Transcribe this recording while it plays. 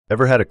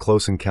Ever had a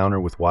close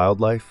encounter with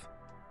wildlife?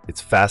 It's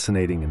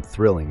fascinating and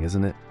thrilling,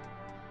 isn't it?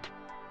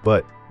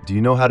 But do you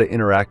know how to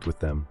interact with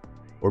them?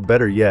 Or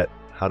better yet,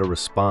 how to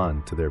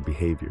respond to their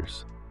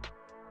behaviors?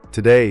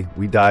 Today,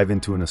 we dive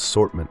into an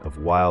assortment of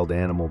wild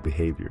animal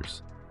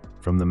behaviors,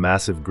 from the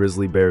massive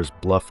grizzly bear's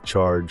bluff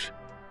charge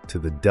to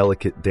the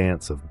delicate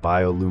dance of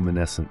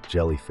bioluminescent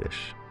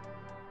jellyfish.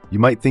 You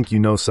might think you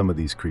know some of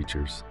these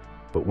creatures,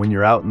 but when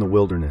you're out in the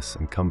wilderness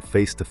and come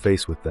face to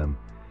face with them,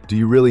 do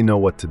you really know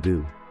what to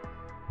do?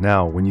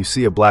 Now, when you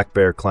see a black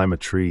bear climb a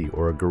tree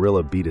or a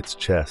gorilla beat its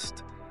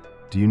chest,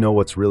 do you know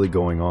what's really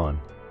going on?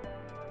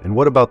 And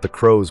what about the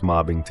crows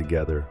mobbing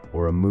together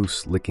or a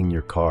moose licking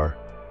your car?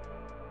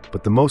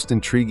 But the most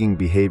intriguing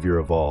behavior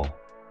of all,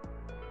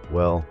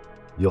 well,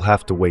 you'll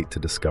have to wait to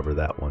discover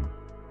that one.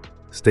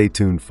 Stay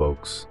tuned,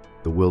 folks.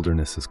 The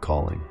wilderness is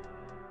calling.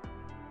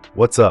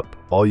 What's up,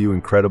 all you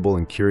incredible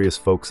and curious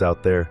folks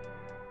out there?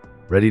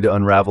 Ready to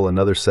unravel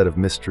another set of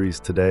mysteries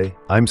today?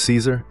 I'm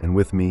Caesar, and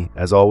with me,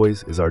 as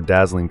always, is our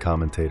dazzling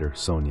commentator,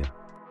 Sonia.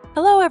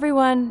 Hello,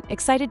 everyone.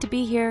 Excited to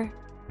be here.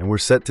 And we're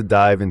set to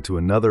dive into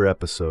another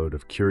episode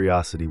of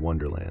Curiosity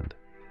Wonderland.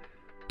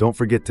 Don't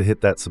forget to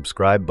hit that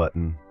subscribe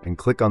button and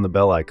click on the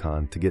bell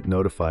icon to get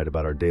notified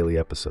about our daily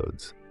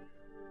episodes.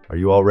 Are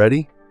you all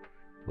ready?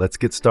 Let's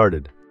get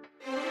started.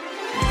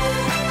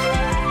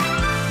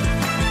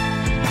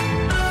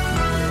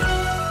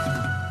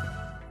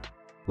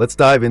 Let's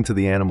dive into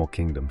the animal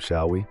kingdom,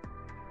 shall we?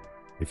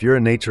 If you're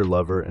a nature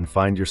lover and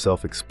find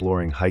yourself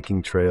exploring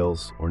hiking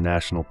trails or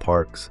national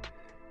parks,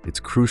 it's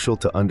crucial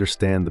to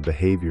understand the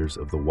behaviors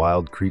of the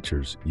wild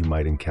creatures you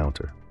might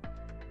encounter.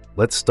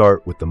 Let's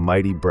start with the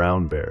mighty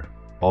brown bear,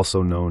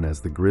 also known as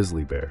the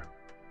grizzly bear.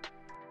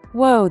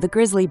 Whoa, the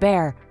grizzly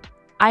bear.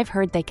 I've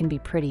heard they can be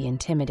pretty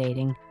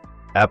intimidating.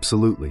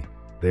 Absolutely.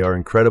 They are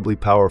incredibly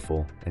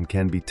powerful and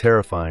can be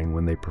terrifying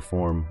when they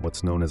perform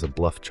what's known as a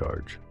bluff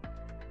charge.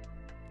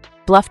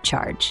 Bluff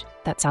charge.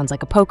 That sounds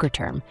like a poker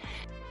term.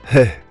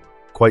 Heh,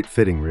 quite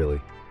fitting,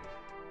 really.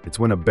 It's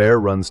when a bear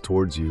runs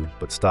towards you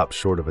but stops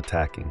short of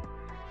attacking.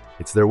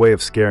 It's their way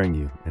of scaring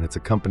you, and it's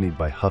accompanied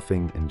by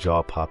huffing and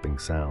jaw-popping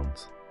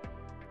sounds.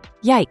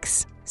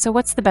 Yikes. So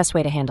what's the best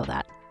way to handle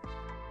that?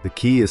 The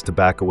key is to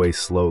back away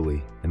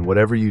slowly, and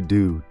whatever you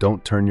do,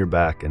 don't turn your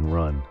back and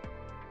run.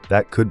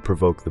 That could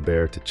provoke the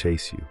bear to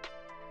chase you.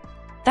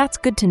 That's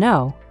good to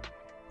know.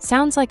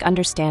 Sounds like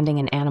understanding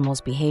an animal's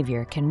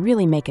behavior can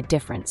really make a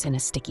difference in a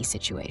sticky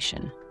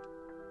situation.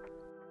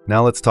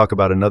 Now let's talk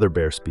about another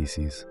bear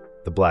species,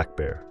 the black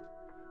bear.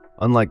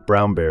 Unlike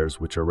brown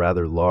bears, which are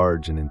rather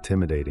large and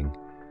intimidating,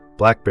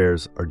 black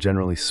bears are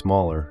generally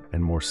smaller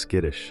and more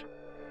skittish.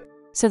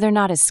 So they're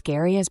not as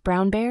scary as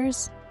brown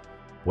bears?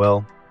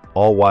 Well,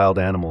 all wild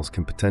animals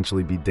can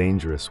potentially be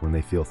dangerous when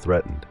they feel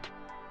threatened.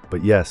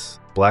 But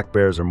yes, black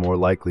bears are more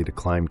likely to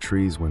climb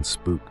trees when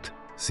spooked,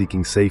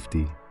 seeking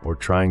safety, or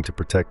trying to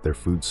protect their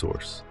food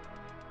source.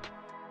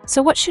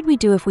 So what should we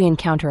do if we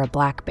encounter a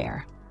black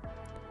bear?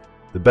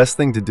 The best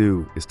thing to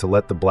do is to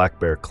let the black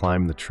bear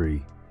climb the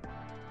tree.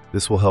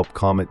 This will help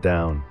calm it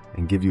down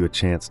and give you a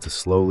chance to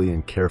slowly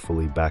and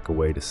carefully back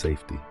away to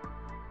safety.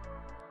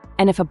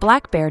 And if a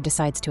black bear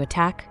decides to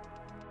attack?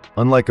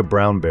 Unlike a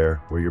brown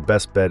bear, where your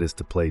best bet is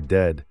to play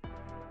dead,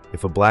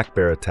 if a black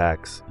bear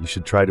attacks, you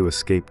should try to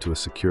escape to a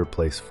secure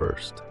place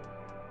first.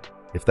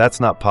 If that's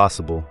not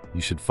possible,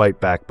 you should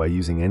fight back by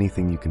using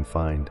anything you can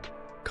find,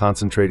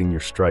 concentrating your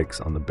strikes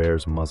on the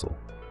bear's muzzle.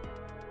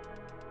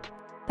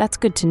 That's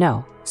good to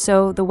know.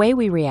 So the way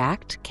we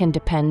react can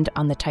depend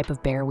on the type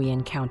of bear we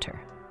encounter.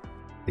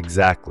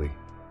 Exactly.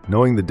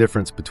 Knowing the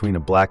difference between a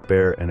black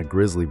bear and a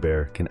grizzly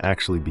bear can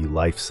actually be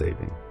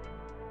life-saving.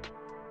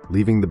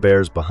 Leaving the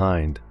bears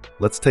behind,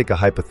 let's take a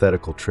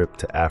hypothetical trip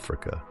to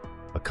Africa,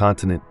 a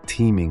continent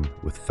teeming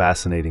with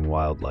fascinating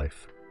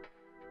wildlife.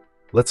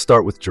 Let's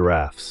start with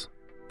giraffes.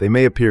 They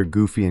may appear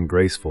goofy and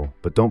graceful,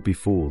 but don't be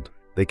fooled.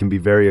 They can be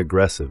very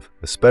aggressive,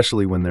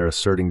 especially when they're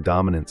asserting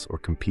dominance or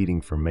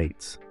competing for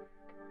mates.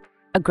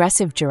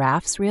 Aggressive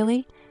giraffes,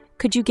 really?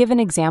 Could you give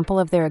an example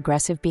of their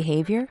aggressive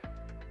behavior?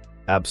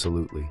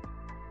 Absolutely.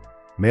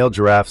 Male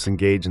giraffes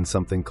engage in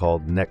something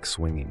called neck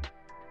swinging.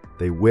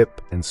 They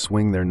whip and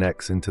swing their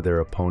necks into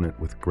their opponent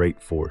with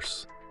great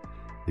force.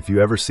 If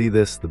you ever see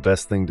this, the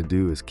best thing to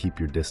do is keep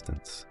your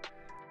distance.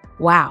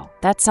 Wow,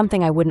 that's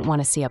something I wouldn't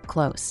want to see up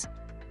close.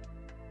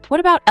 What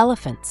about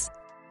elephants?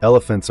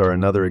 Elephants are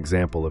another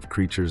example of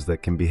creatures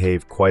that can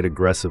behave quite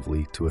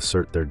aggressively to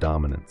assert their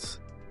dominance.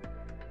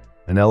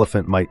 An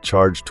elephant might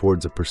charge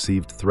towards a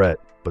perceived threat,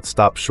 but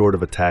stop short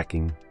of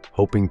attacking,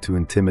 hoping to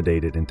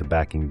intimidate it into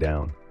backing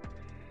down.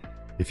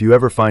 If you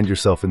ever find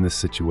yourself in this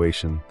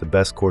situation, the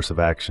best course of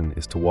action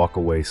is to walk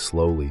away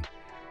slowly,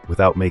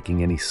 without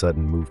making any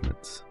sudden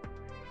movements.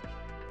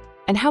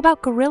 And how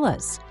about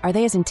gorillas? Are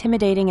they as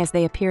intimidating as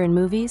they appear in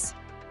movies?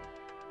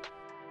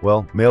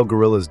 Well, male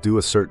gorillas do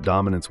assert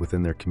dominance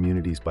within their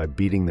communities by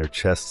beating their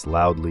chests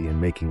loudly and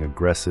making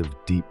aggressive,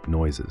 deep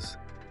noises.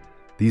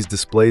 These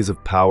displays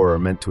of power are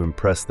meant to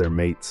impress their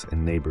mates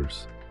and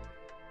neighbors.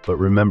 But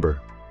remember,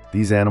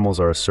 these animals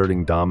are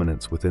asserting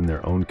dominance within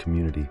their own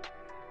community,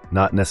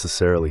 not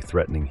necessarily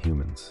threatening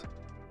humans.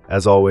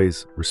 As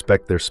always,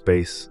 respect their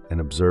space and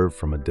observe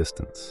from a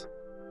distance.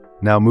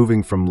 Now,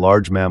 moving from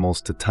large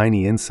mammals to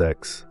tiny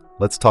insects,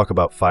 let's talk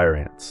about fire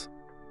ants.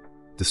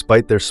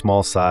 Despite their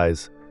small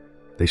size,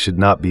 they should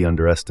not be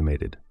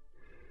underestimated.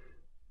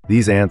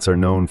 These ants are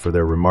known for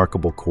their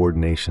remarkable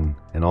coordination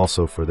and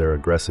also for their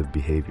aggressive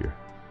behavior.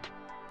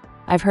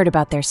 I've heard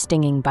about their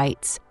stinging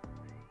bites.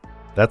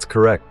 That's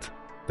correct.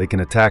 They can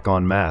attack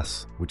en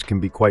masse, which can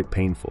be quite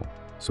painful,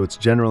 so it's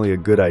generally a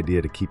good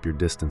idea to keep your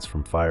distance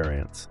from fire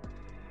ants.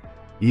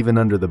 Even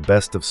under the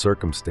best of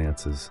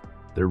circumstances,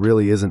 there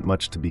really isn't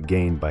much to be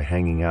gained by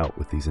hanging out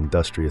with these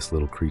industrious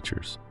little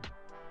creatures.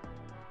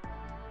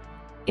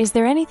 Is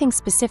there anything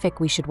specific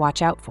we should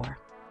watch out for?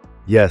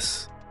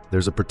 Yes,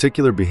 there's a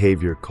particular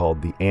behavior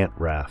called the ant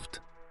raft,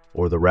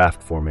 or the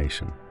raft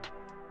formation.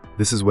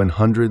 This is when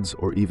hundreds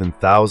or even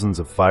thousands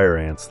of fire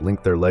ants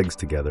link their legs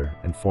together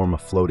and form a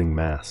floating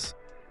mass.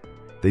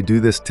 They do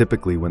this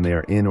typically when they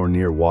are in or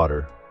near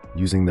water,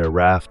 using their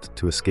raft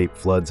to escape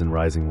floods and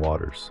rising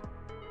waters.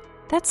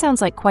 That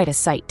sounds like quite a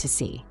sight to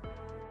see.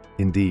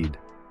 Indeed,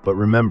 but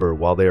remember,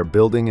 while they are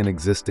building and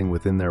existing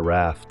within their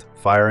raft,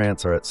 fire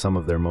ants are at some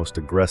of their most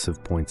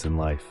aggressive points in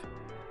life,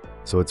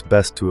 so it's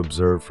best to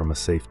observe from a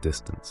safe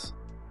distance.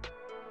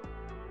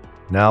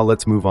 Now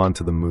let's move on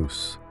to the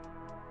moose.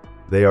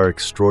 They are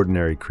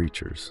extraordinary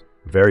creatures,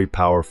 very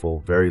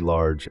powerful, very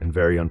large, and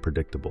very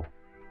unpredictable.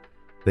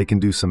 They can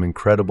do some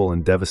incredible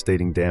and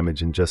devastating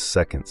damage in just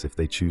seconds if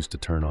they choose to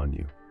turn on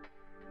you.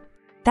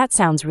 That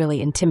sounds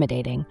really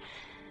intimidating.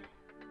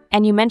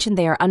 And you mentioned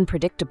they are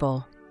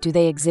unpredictable. Do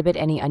they exhibit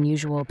any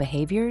unusual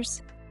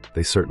behaviors?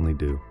 They certainly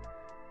do.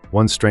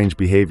 One strange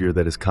behavior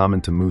that is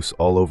common to moose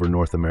all over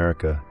North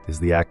America is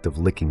the act of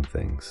licking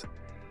things.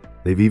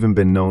 They've even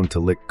been known to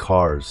lick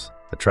cars,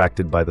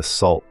 attracted by the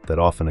salt that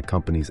often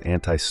accompanies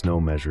anti-snow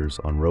measures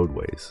on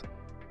roadways.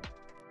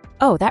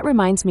 Oh, that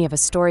reminds me of a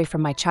story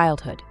from my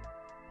childhood.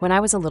 When I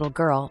was a little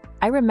girl,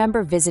 I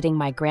remember visiting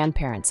my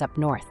grandparents up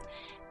north,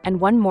 and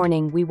one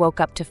morning we woke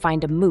up to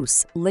find a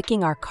moose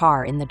licking our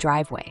car in the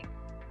driveway.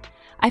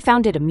 I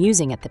found it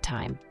amusing at the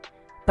time,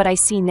 but I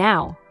see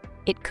now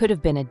it could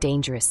have been a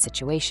dangerous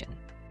situation.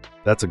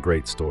 That's a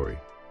great story.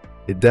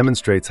 It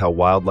demonstrates how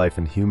wildlife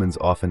and humans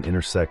often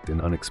intersect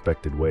in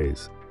unexpected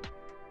ways.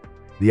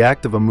 The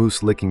act of a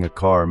moose licking a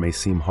car may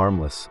seem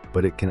harmless,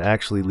 but it can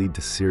actually lead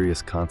to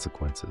serious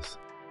consequences.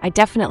 I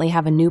definitely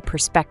have a new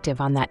perspective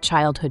on that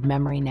childhood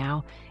memory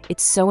now.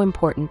 It's so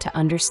important to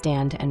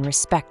understand and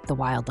respect the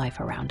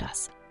wildlife around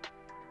us.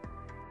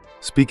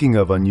 Speaking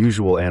of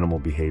unusual animal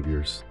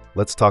behaviors,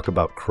 let's talk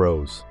about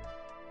crows.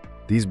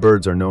 These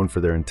birds are known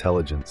for their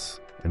intelligence,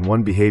 and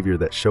one behavior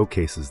that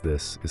showcases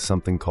this is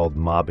something called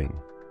mobbing.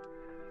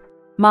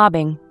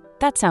 Mobbing?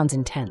 That sounds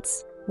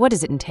intense. What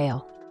does it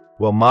entail?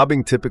 Well,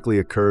 mobbing typically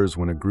occurs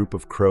when a group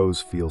of crows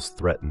feels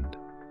threatened.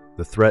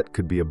 The threat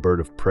could be a bird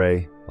of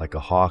prey, like a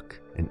hawk,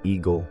 an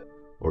eagle,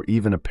 or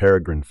even a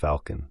peregrine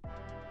falcon.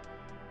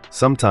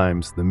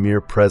 Sometimes, the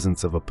mere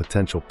presence of a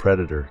potential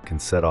predator can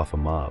set off a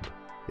mob.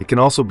 It can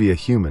also be a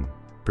human,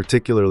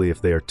 particularly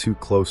if they are too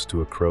close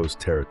to a crow's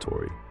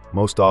territory,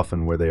 most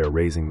often where they are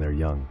raising their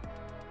young.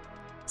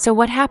 So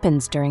what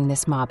happens during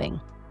this mobbing?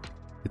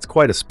 It's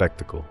quite a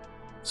spectacle.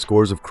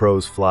 Scores of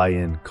crows fly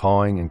in,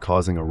 cawing and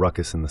causing a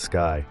ruckus in the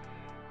sky.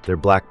 Their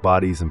black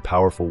bodies and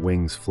powerful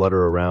wings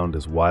flutter around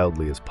as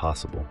wildly as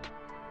possible.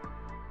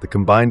 The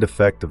combined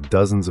effect of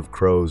dozens of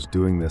crows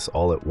doing this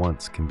all at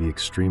once can be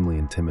extremely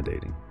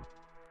intimidating.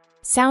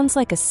 Sounds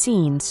like a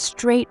scene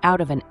straight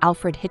out of an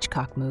Alfred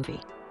Hitchcock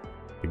movie.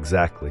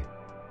 Exactly.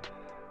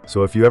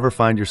 So if you ever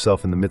find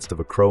yourself in the midst of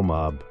a crow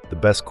mob, the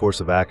best course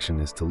of action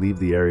is to leave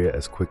the area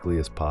as quickly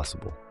as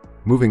possible.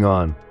 Moving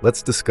on,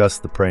 let's discuss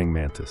the praying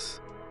mantis.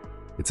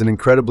 It's an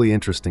incredibly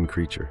interesting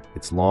creature.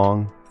 It's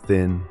long,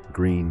 thin,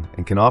 green,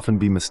 and can often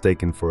be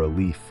mistaken for a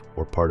leaf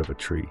or part of a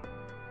tree.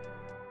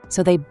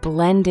 So they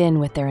blend in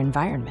with their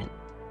environment.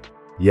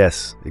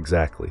 Yes,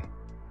 exactly.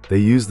 They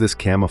use this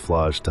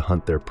camouflage to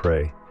hunt their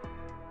prey.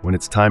 When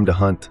it's time to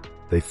hunt,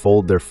 they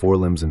fold their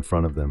forelimbs in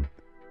front of them,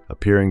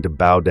 appearing to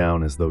bow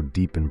down as though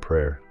deep in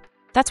prayer.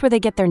 That's where they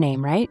get their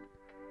name, right?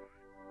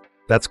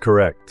 That's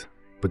correct.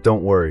 But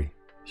don't worry,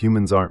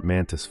 humans aren't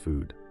mantis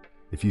food.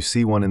 If you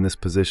see one in this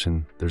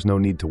position, there's no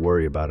need to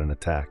worry about an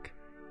attack.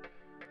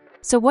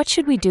 So what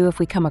should we do if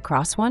we come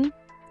across one?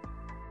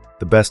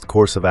 The best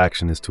course of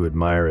action is to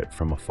admire it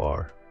from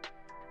afar.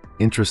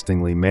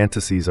 Interestingly,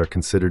 mantises are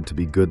considered to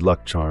be good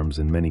luck charms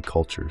in many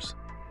cultures.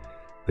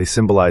 They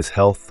symbolize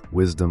health,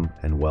 wisdom,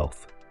 and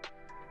wealth.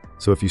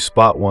 So if you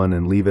spot one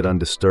and leave it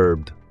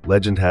undisturbed,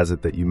 legend has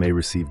it that you may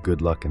receive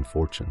good luck and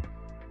fortune.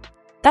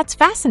 That's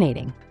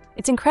fascinating.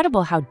 It's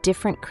incredible how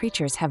different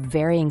creatures have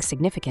varying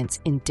significance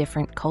in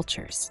different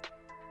cultures.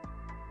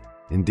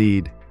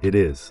 Indeed, it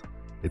is.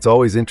 It's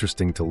always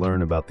interesting to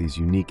learn about these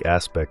unique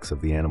aspects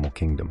of the animal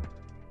kingdom.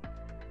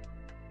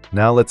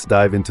 Now let's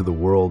dive into the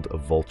world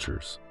of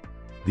vultures.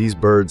 These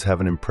birds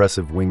have an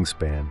impressive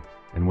wingspan,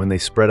 and when they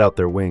spread out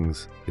their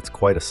wings, it's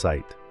quite a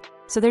sight.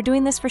 So they're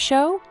doing this for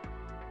show?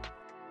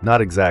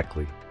 Not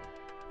exactly.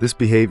 This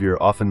behavior,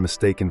 often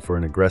mistaken for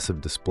an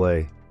aggressive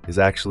display, is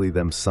actually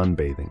them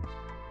sunbathing.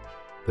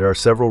 There are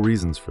several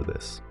reasons for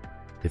this.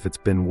 If it's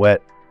been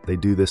wet, they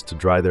do this to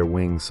dry their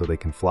wings so they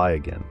can fly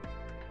again.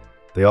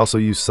 They also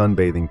use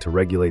sunbathing to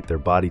regulate their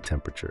body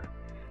temperature.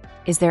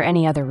 Is there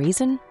any other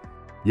reason?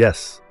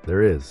 Yes,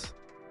 there is.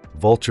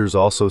 Vultures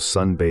also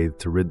sunbathe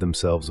to rid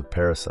themselves of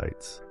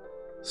parasites.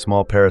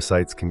 Small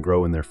parasites can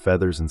grow in their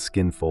feathers and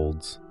skin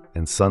folds,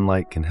 and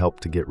sunlight can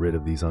help to get rid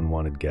of these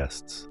unwanted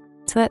guests.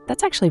 So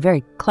that's actually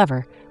very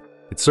clever.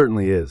 It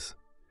certainly is.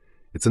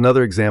 It's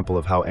another example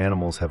of how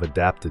animals have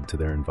adapted to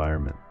their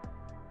environment.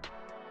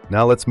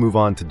 Now let's move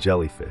on to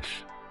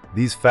jellyfish.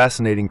 These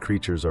fascinating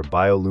creatures are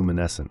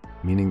bioluminescent,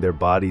 meaning their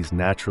bodies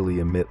naturally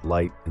emit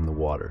light in the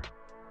water.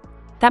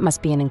 That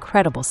must be an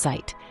incredible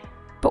sight.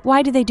 But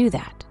why do they do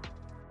that?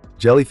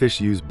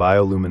 Jellyfish use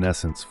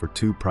bioluminescence for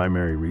two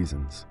primary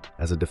reasons: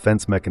 as a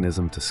defense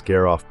mechanism to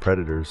scare off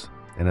predators,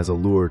 and as a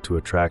lure to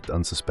attract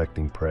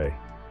unsuspecting prey.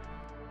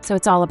 So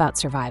it's all about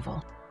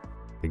survival.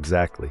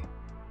 Exactly.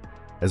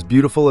 As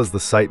beautiful as the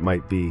sight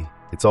might be,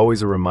 it's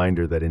always a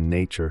reminder that in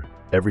nature,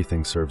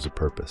 everything serves a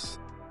purpose.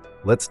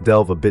 Let's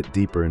delve a bit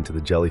deeper into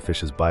the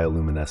jellyfish's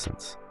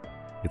bioluminescence.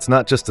 It's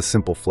not just a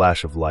simple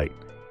flash of light.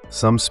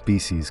 Some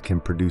species can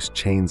produce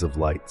chains of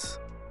lights,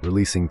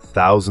 releasing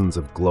thousands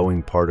of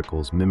glowing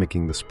particles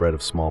mimicking the spread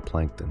of small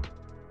plankton.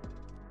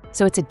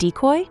 So it's a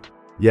decoy?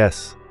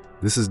 Yes,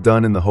 this is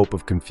done in the hope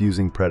of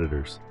confusing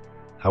predators.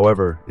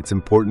 However, it's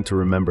important to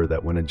remember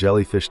that when a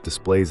jellyfish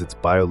displays its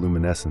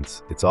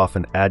bioluminescence, it's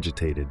often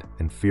agitated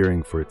and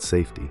fearing for its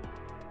safety.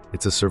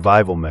 It's a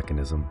survival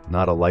mechanism,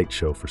 not a light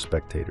show for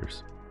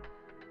spectators.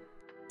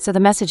 So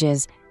the message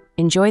is,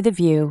 enjoy the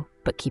view,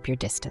 but keep your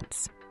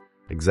distance.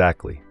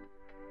 Exactly.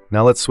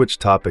 Now let's switch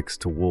topics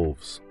to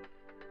wolves.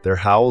 Their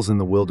howls in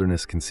the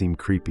wilderness can seem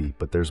creepy,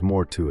 but there's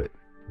more to it.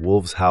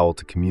 Wolves howl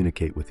to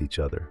communicate with each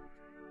other.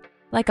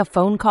 Like a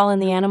phone call in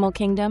the animal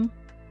kingdom?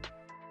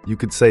 You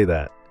could say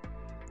that.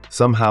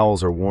 Some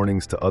howls are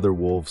warnings to other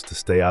wolves to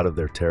stay out of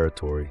their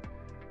territory,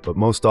 but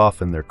most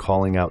often they're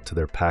calling out to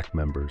their pack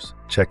members,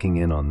 checking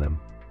in on them.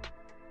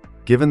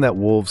 Given that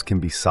wolves can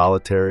be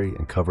solitary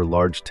and cover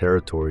large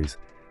territories,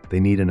 they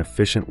need an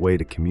efficient way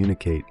to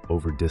communicate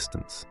over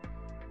distance.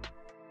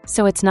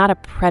 So it's not a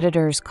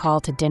predator's call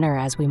to dinner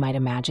as we might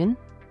imagine?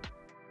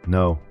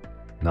 No,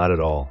 not at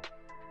all.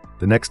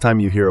 The next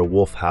time you hear a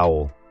wolf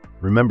howl,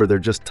 remember they're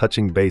just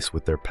touching base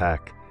with their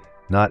pack,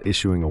 not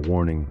issuing a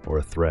warning or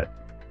a threat.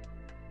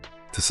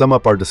 To sum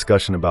up our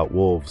discussion about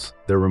wolves,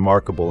 they're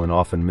remarkable and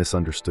often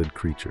misunderstood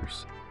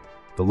creatures.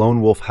 The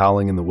lone wolf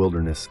howling in the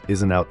wilderness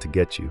isn't out to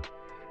get you.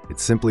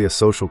 It's simply a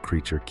social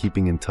creature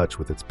keeping in touch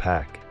with its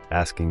pack,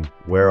 asking,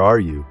 "Where are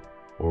you?"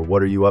 or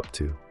 "What are you up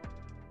to?"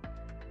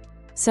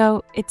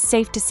 So it's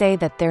safe to say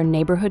that they're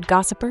neighborhood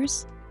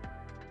gossipers?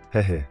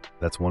 Hehe,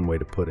 that's one way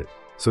to put it.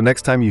 So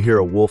next time you hear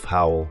a wolf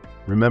howl,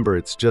 remember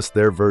it's just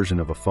their version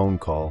of a phone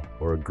call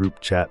or a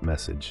group chat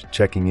message,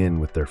 checking in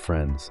with their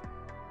friends.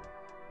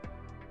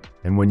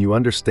 And when you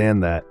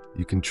understand that,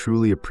 you can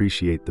truly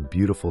appreciate the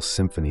beautiful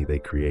symphony they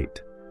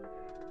create.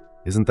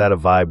 Isn't that a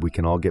vibe we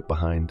can all get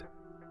behind?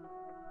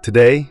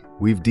 Today,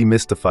 we've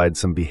demystified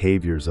some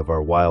behaviors of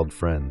our wild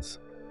friends,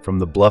 from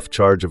the bluff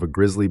charge of a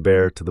grizzly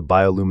bear to the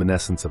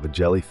bioluminescence of a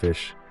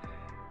jellyfish,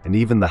 and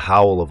even the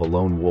howl of a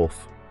lone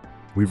wolf.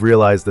 We've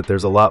realized that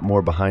there's a lot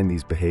more behind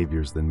these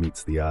behaviors than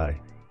meets the eye.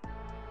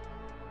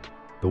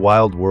 The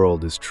wild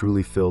world is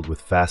truly filled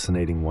with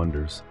fascinating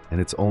wonders,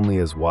 and it's only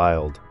as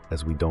wild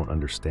as we don't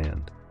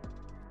understand.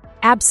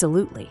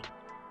 Absolutely.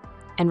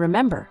 And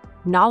remember,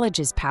 knowledge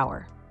is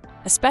power,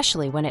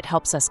 especially when it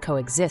helps us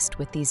coexist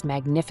with these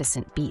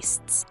magnificent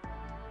beasts.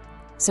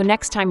 So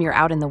next time you're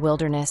out in the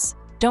wilderness,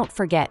 don't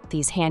forget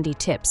these handy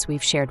tips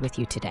we've shared with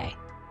you today.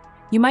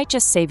 You might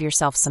just save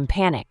yourself some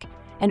panic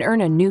and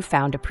earn a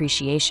newfound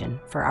appreciation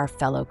for our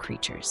fellow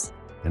creatures.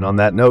 And on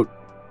that note,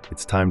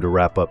 it's time to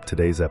wrap up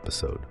today's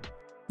episode.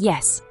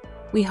 Yes,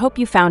 we hope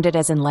you found it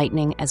as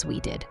enlightening as we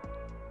did.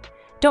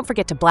 Don't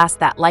forget to blast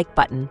that like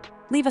button,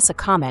 leave us a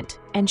comment,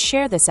 and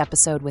share this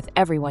episode with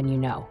everyone you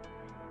know.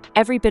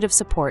 Every bit of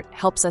support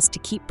helps us to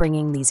keep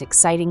bringing these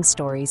exciting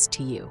stories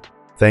to you.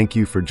 Thank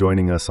you for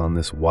joining us on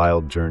this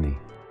wild journey.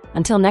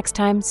 Until next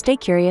time, stay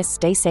curious,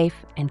 stay safe,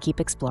 and keep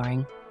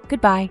exploring.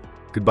 Goodbye.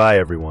 Goodbye,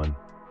 everyone.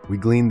 We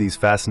gleaned these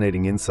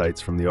fascinating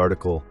insights from the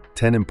article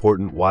 10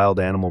 Important Wild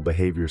Animal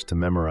Behaviors to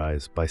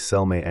Memorize by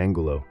Selme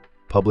Angulo,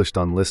 published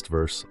on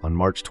Listverse on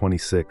March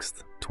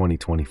 26,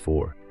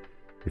 2024.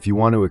 If you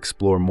want to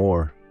explore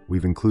more,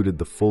 we've included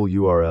the full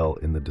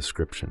URL in the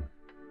description.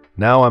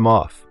 Now I'm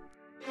off.